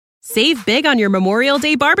Save big on your Memorial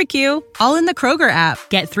Day barbecue, all in the Kroger app.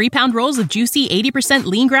 Get 3-pound rolls of juicy 80%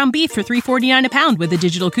 lean ground beef for $3.49 a pound with a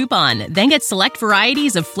digital coupon. Then get select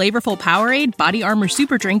varieties of flavorful Powerade, Body Armor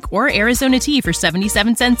Super Drink, or Arizona tea for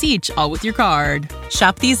 77 cents each, all with your card.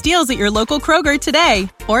 Shop these deals at your local Kroger today,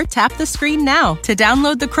 or tap the screen now to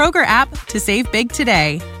download the Kroger app to save big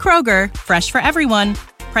today. Kroger, fresh for everyone.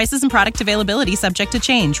 Prices and product availability subject to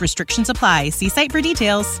change. Restrictions apply. See site for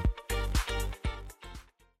details.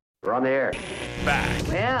 We're on the air. Back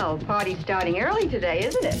Well, party's starting early today,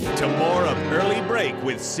 isn't it? to more of Early Break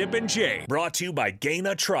with Sip and Jay. Brought to you by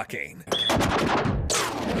Gaina Trucking.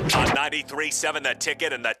 On 93.7 The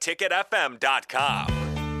Ticket and theticketfm.com.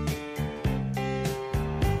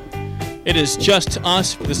 It is just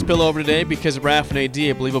us for the spillover today because Raff and AD,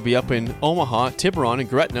 I believe, will be up in Omaha, Tiburon, and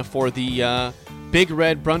Gretna for the Big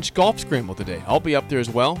Red Brunch Golf Scramble today. I'll be up there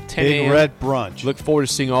as well. 10 Big a.m. Red Brunch. Look forward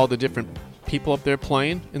to seeing all the different people up there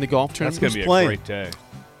playing in the golf That's tournament. going to be a playing? great day.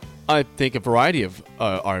 I think a variety of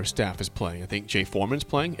our staff is playing. I think Jay Foreman's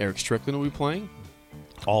playing. Eric Strickland will be playing.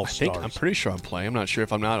 All I'm pretty sure I'm playing. I'm not sure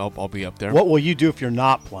if I'm not. I'll be up there. What will you do if you're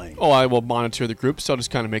not playing? Oh, I will monitor the groups. So I'll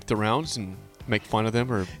just kind of make the rounds and make fun of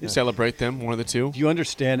them or celebrate them, one of the two. Do you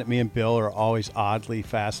understand that me and Bill are always oddly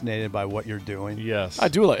fascinated by what you're doing? Yes. I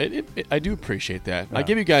do like it. I do appreciate that. I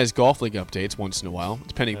give you guys golf league updates once in a while,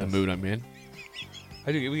 depending on the mood I'm in.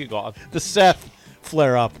 I do. We could go. The Seth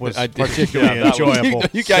flare-up was I did- particularly Yeah, that was- enjoyable.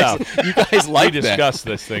 You guys like We that. discussed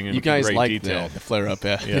this thing in You guys great like detail. the flare up.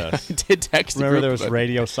 Yeah. Yes. I did text the Remember group, there was but-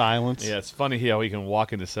 radio silence? Yeah, it's funny how he can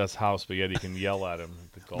walk into Seth's house, but yet he can yell at him.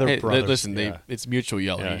 At the golf. They're Hey, brothers, listen, yeah. it's mutual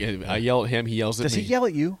yelling. Yeah. I yell at him, he yells at Does me. he yell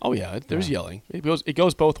at you? Oh yeah, there's yelling. It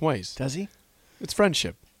goes both ways. Does he? It's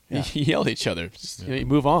friendship. Yeah. You yell at each other. Just, you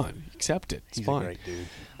move on. Accept it. It's He's fine. a great dude.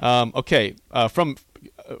 Okay. From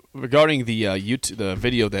regarding the the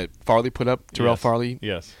video that Farley put up, Terrell Yes. Farley.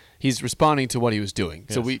 Yes. He's responding to what he was doing.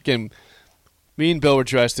 So Yes. me and Bill were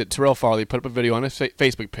dressed at Terrell Farley put up a video on his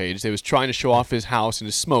Facebook page. They was trying to show off his house and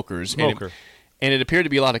his smokers. And it appeared to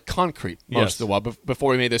be a lot of concrete most of the while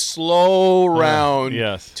before we made this slow round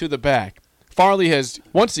to the back. Farley has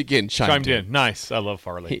once again chimed in. Nice. I love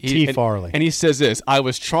Farley. Farley. And he says this, I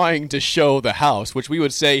was trying to show the house, which we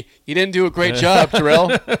would say, you didn't do a great job, Terrell.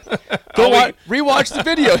 Rewatch the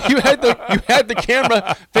video. You had the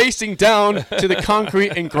camera facing down to the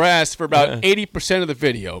concrete and grass for about 80% of the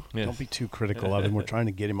video. Yes. Don't be too critical of him. We're trying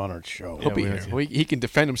to get him on our show. He'll be here. He can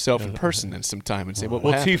defend himself in person then sometime and say what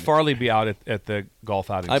Will T. happened. Farley be out at the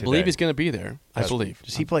golf outing I today? believe he's going to be there. I believe.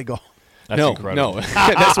 Does he play golf? That's no, incredible. no.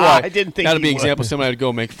 That's why I didn't think that'd he be an would. example somebody would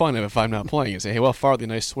go make fun of if I'm not playing and say, hey, well, Farley,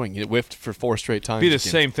 nice swing. You whiffed for 4 straight times. Be the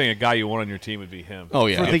again. same thing. A guy you want on your team would be him. Oh,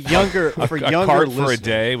 yeah. For the younger, a cart for a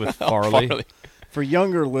day with Farley. Farley. For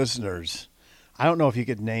younger listeners, I don't know if you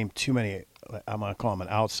could name too many. I'm going to call him an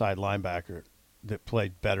outside linebacker that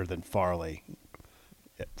played better than Farley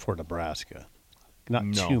for Nebraska. Not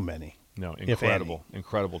No. too many. No, if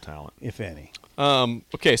incredible talent. if any.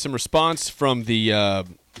 Okay, some response from the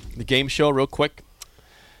game show real quick.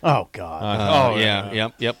 Oh God!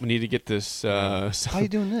 Yep. We need to get this. How you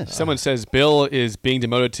doing this? Someone says Bill is being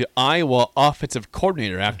demoted to Iowa offensive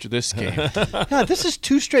coordinator after this game. Yeah, this is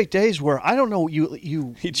 2 straight days where I don't know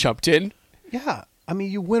you. He jumped in. Yeah, I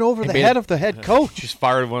mean you went over the made head it- of the head coach. Just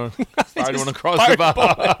fired one across the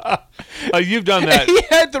bow. You've done that. He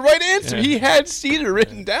had the right answer. He had Cedar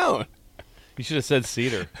written down. You should have said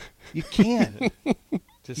Cedar. You can't.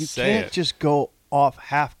 Just You say can't it. just go off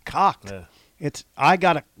half cocked. Yeah. I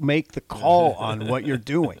got to make the call on what you're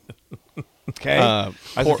doing. Okay. I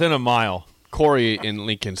was within a mile. Corey in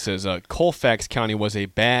Lincoln says Colfax County was a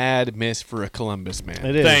bad miss for a Columbus man.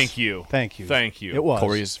 It is. Thank you. Thank you. Thank you. It was.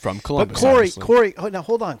 Corey is from But Columbus. Corey, obviously. now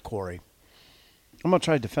hold on, Corey. I'm gonna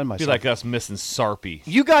try to defend Be myself. like us missing Sarpy.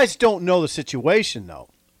 You guys don't know the situation though.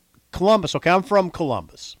 Columbus. Okay, I'm from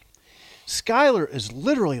Columbus. Schuyler is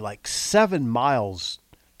literally like 7 miles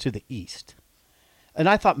to the east, and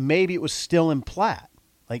I thought maybe it was still in Platte.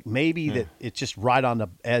 Like maybe that it's just right on the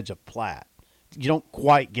edge of Platte. You don't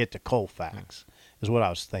quite get to Colfax, is what I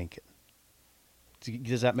was thinking.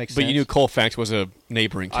 Does that make sense? But you knew Colfax was a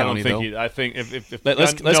neighboring I don't county, think though. he. I think if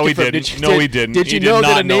Let's no, he confirm. didn't. No, he didn't. Did you He know did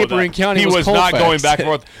that not a know neighboring county He was not Colfax? going back and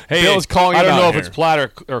forth. Hey, Bill's calling I don't him know out if it's here.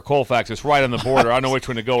 Platte or Colfax. It's right on the border. I don't know which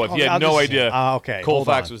one to go with. Oh, He had now no this is- idea. okay, hold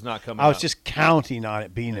Colfax on. was not coming. I was up. just counting on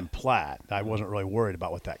it being in Platte. I wasn't really worried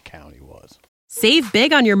about what that county was. Save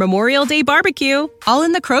big on your Memorial Day barbecue, all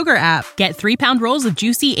in the Kroger app. Get 3-pound rolls of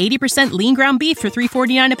juicy 80% lean ground beef for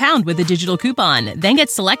 $3.49 a pound with a digital coupon. Then get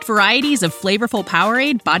select varieties of flavorful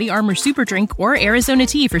Powerade, Body Armor Super Drink, or Arizona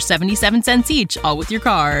tea for 77 cents each, all with your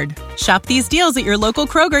card. Shop these deals at your local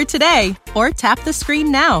Kroger today, or tap the screen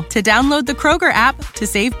now to download the Kroger app to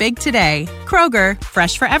save big today. Kroger,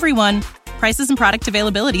 fresh for everyone. Prices and product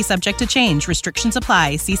availability subject to change. Restrictions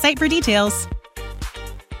apply. See site for details.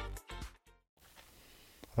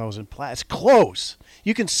 I was in It's close.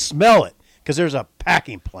 You can smell it because there's a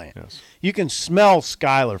packing plant. Yes. You can smell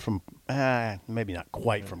Schuyler from, maybe not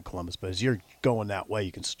quite from Columbus, but as you're going that way,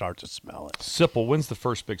 you can start to smell it. Sipple, when's the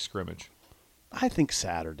first big scrimmage? I think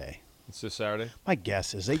Saturday. It's this Saturday? My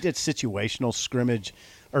guess is they did situational scrimmage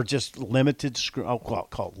or just limited I'll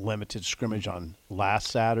call it limited scrimmage on last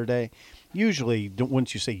Saturday. Usually,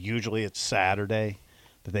 wouldn't you say usually it's Saturday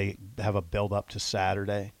that they have a build up to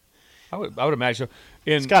Saturday? I would imagine.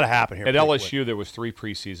 It's got to happen here. At LSU, there was 3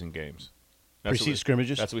 preseason games. Preseason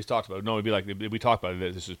scrimmages? That's what we talked about. No, it'd be like we talked about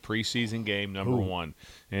it. This is preseason game number 1,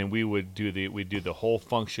 and we'd do the whole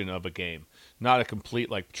function of a game, not a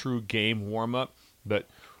complete like true game warm up, but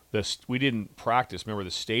we didn't practice. Remember,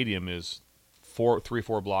 the stadium is 4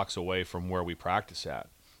 blocks away from where we practice at.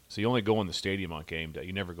 So you only go in the stadium on game day.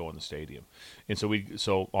 You never go in the stadium. And so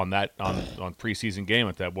on preseason game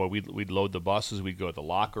at that, we'd load the buses. We'd go to the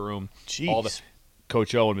locker room. Jeez.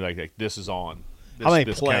 Coach O would be like, "This is on. How many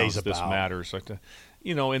this plays counts, this matters." Like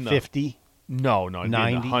in the 50. No,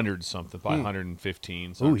 90? 100 something, probably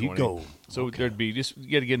 115. Ooh, you go. So there'd be you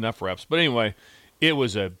got to get enough reps. But anyway, it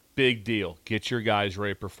was a big deal. Get your guys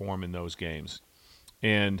ready to perform in those games,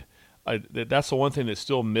 and that's the one thing that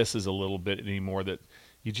still misses a little bit anymore. That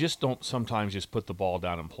you just don't sometimes just put the ball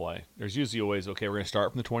down and play. There's usually always, okay, we're going to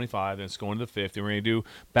start from the 25, then it's going to the 50, then we're going to do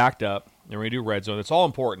backed up, then we're going to do red zone. It's all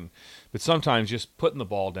important. But sometimes just putting the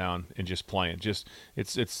ball down and just playing. It's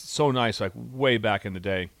so nice, like way back in the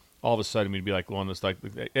day, all of a sudden we'd be like one that's like,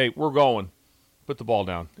 hey, we're going. Put the ball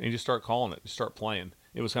down. And you just start calling it. You start playing.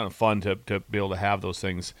 It was kind of fun to be able to have those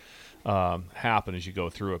things happen as you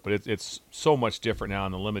go through it. But it's so much different now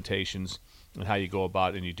in the limitations and how you go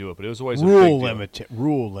about it and you do it. But it was always rule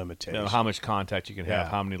limitation. You know, how much contact you can have,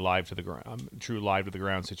 how many true live to the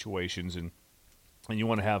ground situations, and you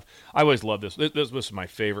want to have. I always love this. This was my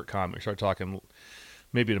favorite comment. We start talking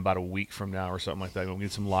maybe in about a week from now or something like that. We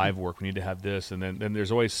need some live work. We need to have this, and then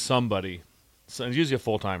there's always somebody. So it's usually a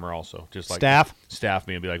full timer also, just like staff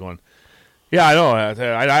me and be like going, yeah, I know,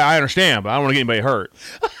 I understand, but I don't want to get anybody hurt.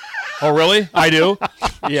 Oh, really? I do?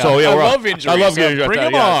 Yeah. So, yeah, I love injuries. I love getting Bring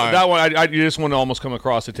them on. on. That one, you just want to almost come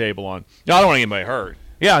across the table on. No, I don't want to get anybody hurt.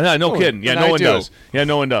 Yeah, no kidding. Yeah, no one does. Yeah,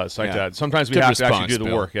 no one does like that. Sometimes we have to actually do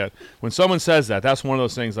the work. Yeah. When someone says that, that's one of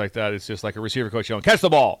those things like that. It's just like a receiver coach yelling, catch the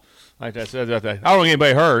ball. Like that. I don't want to get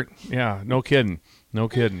anybody hurt. Yeah, no kidding.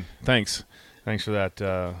 Thanks for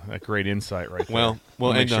that great insight right there.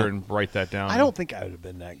 Well, make sure and write that down. I don't think I would have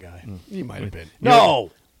been that guy. You might have been. No.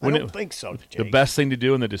 I don't think so, Jake. The best thing to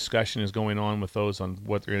do when the discussion is going on with those on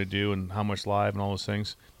what they're going to do and how much live and all those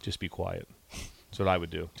things, just be quiet. That's what I would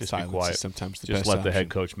do. Just Silence be quiet. Is sometimes the just best let option. the head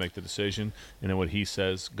coach make the decision, and then what he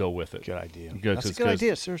says, go with it. Good idea. That's a good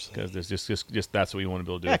idea, seriously. Because there's just that's what you want to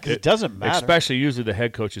be able to do. Yeah, because it doesn't matter. Especially usually the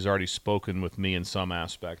head coach has already spoken with me in some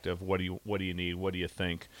aspect of what do you need, what do you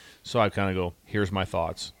think. So I kind of go, here's my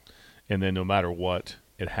thoughts, and then no matter what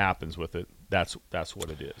it happens with it, that's what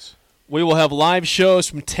it is. We will have live shows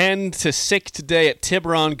from 10 to 6 today at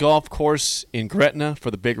Tiburon Golf Course in Gretna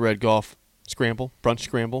for the Big Red Golf Scramble, Brunch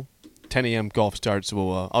Scramble. 10 a.m. golf starts.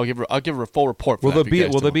 I'll give her a full report. Will there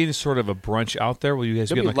be sort of a brunch out there? Will you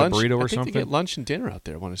guys get like lunch, a burrito or I think something? They get lunch and dinner out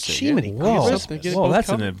there. I want to say. Whoa, that's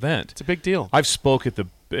an event. It's a big deal. I've spoke at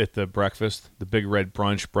the breakfast, the Big Red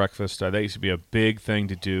Brunch breakfast. That used to be a big thing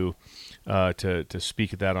to do. To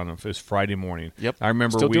speak at that on it was Friday morning. Yep, I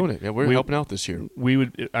remember still doing it. Yeah, we're helping out this year.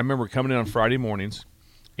 I remember coming in on Friday mornings,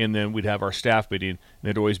 and then we'd have our staff meeting. And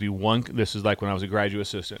there'd always be one. This is like when I was a graduate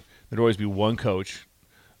assistant. There'd always be one coach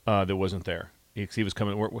that wasn't there. He was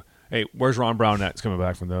coming. Hey, where's Ron Brown at? He's coming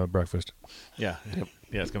back from the breakfast. Yeah,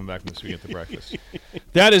 it's coming back from speaking at the breakfast.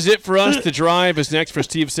 That is it for us. The Drive is next for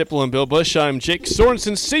Steve Sipple and Bill Bush. I'm Jake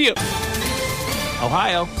Sorensen. See you.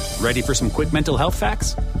 Ohio, ready for some quick mental health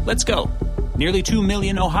facts? Let's go. Nearly 2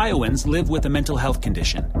 million Ohioans live with a mental health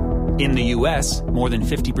condition. In the U.S., more than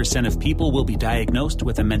 50% of people will be diagnosed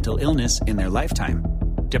with a mental illness in their lifetime.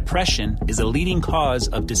 Depression is a leading cause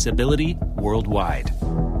of disability worldwide.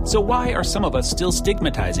 So why are some of us still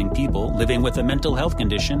stigmatizing people living with a mental health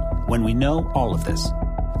condition when we know all of this?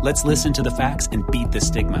 Let's listen to the facts and beat the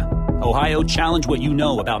stigma. Ohio, challenge what you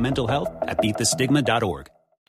know about mental health at beatthestigma.org.